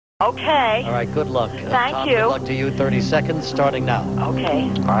Okay. All right, good luck. Thank Tom, you. Good luck to you. 30 seconds starting now. Okay.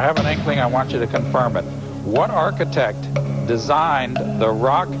 I have an inkling. I want you to confirm it. What architect designed the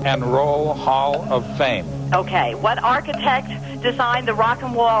Rock and Roll Hall of Fame? Okay. What architect designed the Rock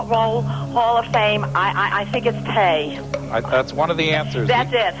and Roll Hall of Fame? I think it's Pei. That's one of the answers.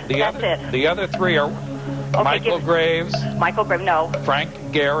 That's it. The other three are Michael Graves. Michael Graves, no. Frank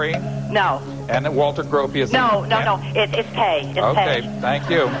Gehry. No. And Walter Gropius. No. It's Pei. It's okay, Pei. thank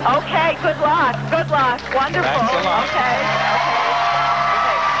you. Okay, good luck. Good luck. Wonderful. Thanks a lot. Okay.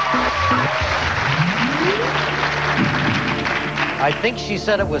 I think she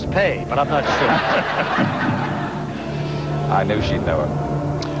said it was Pei, but I'm not sure. I knew she'd know it.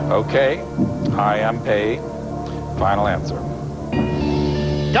 Okay, I am Pei. Final answer.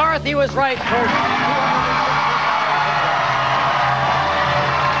 Dorothy was right first.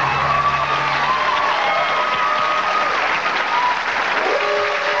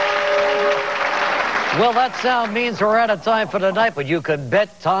 Well, that sound means we're out of time for tonight, but you can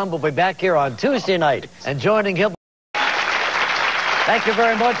bet Tom will be back here on Tuesday night and joining him. Thank you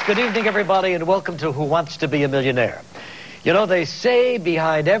very much. Good evening, everybody, and welcome to Who Wants to Be a Millionaire. You know, they say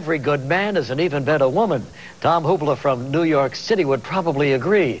behind every good man is an even better woman. Tom Hoobler from New York City would probably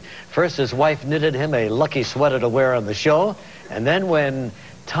agree. First, his wife knitted him a lucky sweater to wear on the show, and then when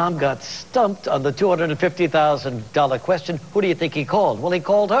Tom got stumped on the $250,000 question, who do you think he called? Well, he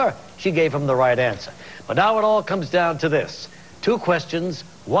called her. She gave him the right answer. But now it all comes down to this. 2 questions,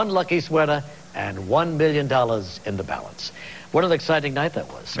 1 lucky sweater, and $1 million in the balance. What an exciting night that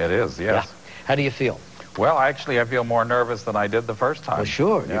was. It is, yes. Yeah. How do you feel? Well, actually, I feel more nervous than I did the first time. Well,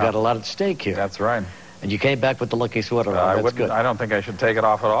 sure. Yeah. You got a lot at stake here. That's right. And you came back with the lucky sweater on. That's good. I don't think I should take it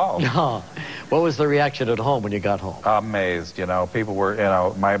off at all. No. What was the reaction at home when you got home? Amazed. You know, people were,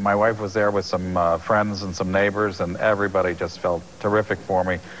 my wife was there with some friends and some neighbors, and everybody just felt terrific for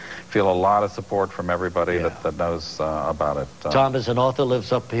me. Feel a lot of support from everybody that knows about it. Tom is an author,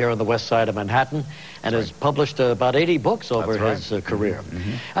 lives up here on the west side of Manhattan, and has published about 80 books over his career.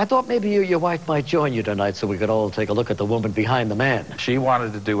 I thought maybe your wife might join you tonight so we could all take a look at the woman behind the man. She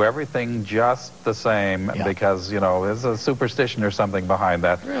wanted to do everything just the same because, there's a superstition or something behind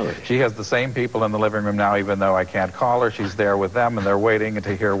that. Really? She has the same people in the living room now, even though I can't call her. She's there with them, and they're waiting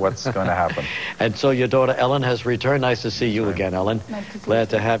to hear what's going to happen. And so your daughter Ellen has returned. Nice to see you again, Ellen. Nice to see Glad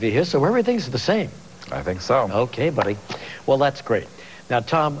to have you here. So everything's the same. I think so. Okay, buddy. Well, that's great. Now,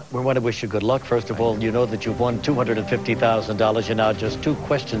 Tom, we want to wish you good luck. First of all, you know that you've won $250,000. You're now just 2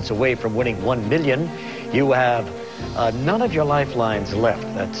 questions away from winning $1 million. You have none of your lifelines left.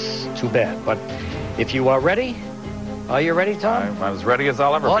 That's too bad. But if you are ready, are you ready, Tom? I'm as ready as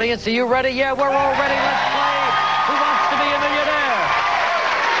I'll ever be. Audience, are you ready? Yeah, we're all ready. Let's play Who Wants to Be a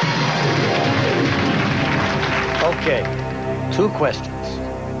Millionaire? Okay, 2 questions.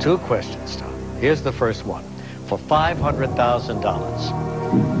 2 questions, Tom. Here's the first one. For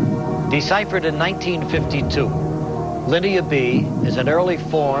 $500,000. Deciphered in 1952, Linear B is an early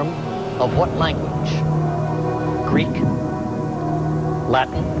form of what language? Greek,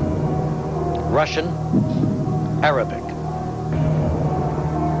 Latin, Russian, Arabic.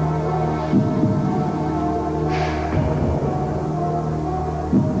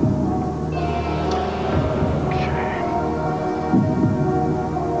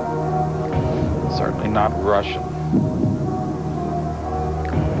 Not Russian.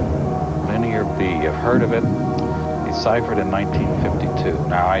 Linear B, I've heard of it. Deciphered in 1952.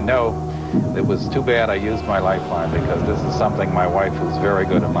 Now, I know it was too bad I used my lifeline because this is something my wife who's very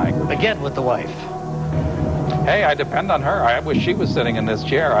good at language. Again with the wife. Hey, I depend on her. I wish she was sitting in this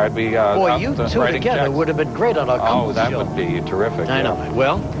chair. I'd be Boy, you two together would have been great on our couple that show. would be terrific. I know.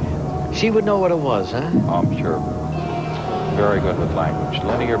 Well, she would know what it was, huh? Oh, I'm sure. Very good with language.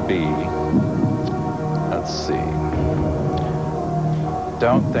 Linear B. Let's see.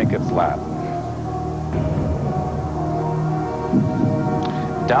 Don't think it's Latin.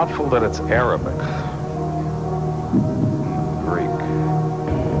 Doubtful that it's Arabic. Greek.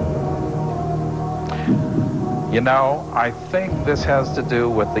 I think this has to do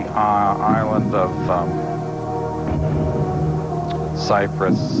with the island of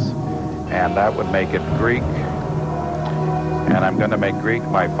Cyprus, and that would make it Greek. And I'm going to make Greek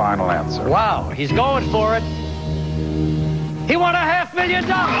my final answer. Wow, he's going for it. He won $500,000. Oh,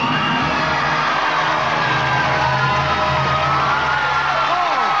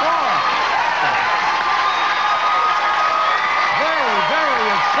 boy. Very, very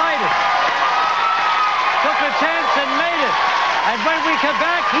excited. Took a chance and made it. And when we come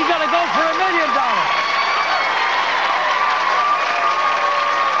back, he's going to go for $1 million.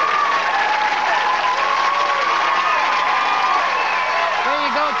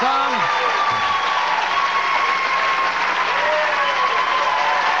 Tom.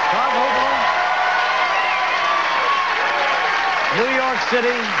 Tom Hoobler. New York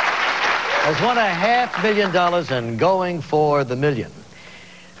City has won $500,000 and going for the million.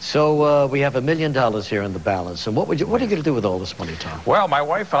 So we have $1 million here in the balance. And what are you going to do with all this money, Tom? Well, my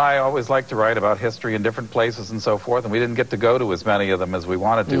wife and I always like to write about history in different places and so forth, and we didn't get to go to as many of them as we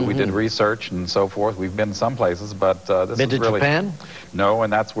wanted to. We did research and so forth. We've been some places, but this Been is to really... Japan? No,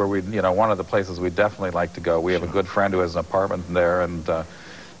 and that's where we, one of the places we'd definitely like to go. We have a good friend who has an apartment there, and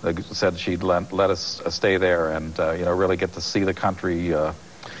said she'd let us stay there and, really get to see the country.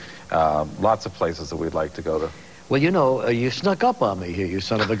 Lots of places that we'd like to go to. Well, you snuck up on me here, you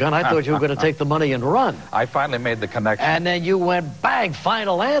son of a gun. I thought you were going to take the money and run. I finally made the connection. And then you went, bang,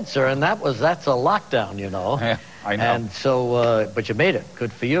 final answer, and that's a lockdown, Yeah, I know. And so, but you made it.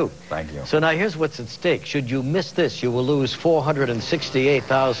 Good for you. Thank you. So now here's what's at stake. Should you miss this, you will lose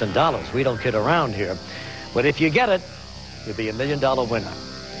 $468,000. We don't kid around here. But if you get it, you'll be $1 million winner.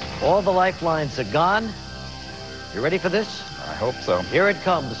 All the lifelines are gone. You ready for this? I hope so. Here it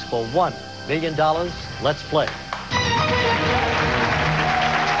comes for $1 million. Let's play.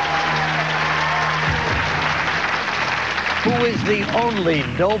 Who is the only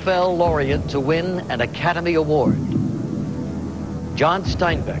Nobel laureate to win an Academy Award? John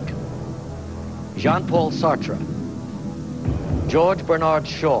Steinbeck, Jean-Paul Sartre, George Bernard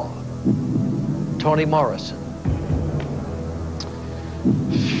Shaw, Toni Morrison.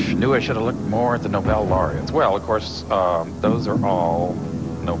 Knew I should have looked more at the Nobel laureates. Well, of course, those are all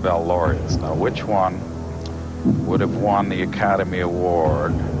Nobel laureates. Now, which one would have won the Academy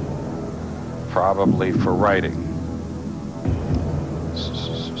Award? Probably for writing.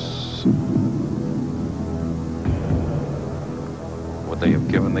 Would they have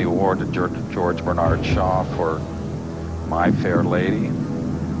given the award to George Bernard Shaw for My Fair Lady?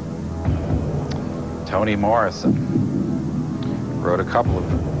 Toni Morrison wrote a couple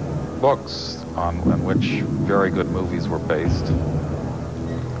of books on which very good movies were based.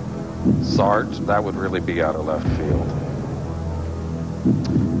 Sartre, that would really be out of left field.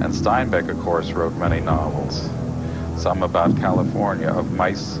 And Steinbeck, of course, wrote many novels. Some about California, Of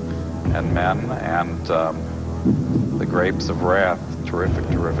Mice and Men, and The Grapes of Wrath. Terrific,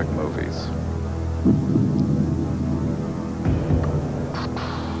 terrific movies.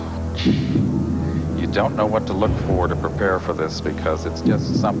 You don't know what to look for to prepare for this because it's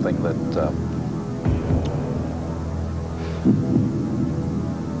just something that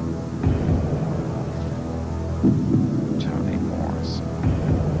Toni Morrison.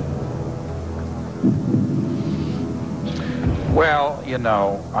 Well,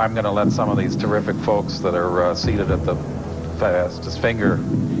 I'm going to let some of these terrific folks that are seated at the fastest finger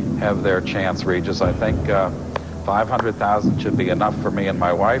have their chance, Regis. I think 500,000 should be enough for me and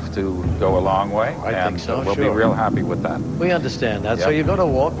my wife to go a long way. I think so, we'll be real happy with that. We understand that. Yep. So you're going to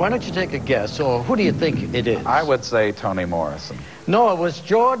walk. Why don't you take a guess? Or who do you think it is? I would say Toni Morrison. No, it was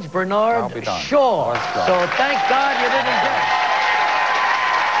George Bernard Shaw. So thank God you didn't guess.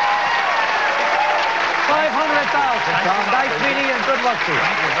 500,000, Tom. Nice meeting you and good luck to you.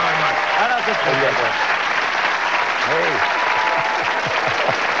 Thank you very much. Hey.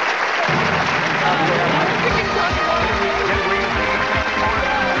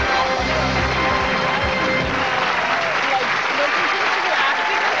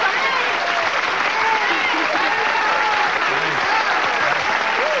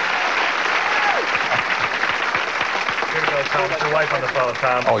 Your wife on the phone,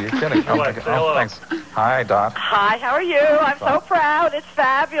 Tom. Oh, you're kidding. Your wife. Oh, thanks. Hi, Dot. Hi, how are you? I'm so proud. It's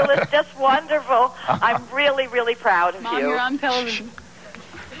fabulous. Just wonderful. I'm really, really proud of Mom, you. you're on television.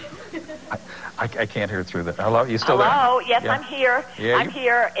 I can't hear through that. Hello, you still Hello? there? Yes, Yeah. I'm here. Yeah, I'm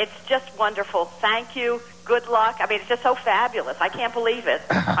here. It's just wonderful. Thank you. Good luck. I mean, it's just so fabulous. I can't believe it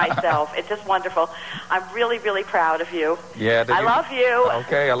myself. It's just wonderful. I'm really, really proud of you. Yeah. I love you.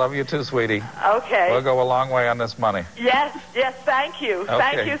 Okay, I love you too, sweetie. Okay. We'll go a long way on this money. Yes, thank you. Okay.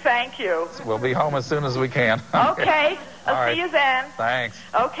 Thank you, thank you. We'll be home as soon as we can. Okay. All I'll right. see you then. Thanks.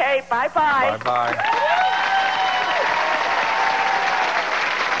 Okay, bye-bye. Bye-bye.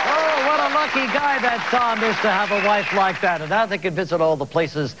 Oh, what a lucky guy that Tom is to have a wife like that. And now they can visit all the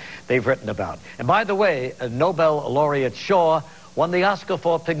places they've written about. And by the way, Nobel laureate Shaw won the Oscar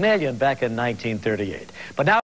for Pygmalion back in 1938. But now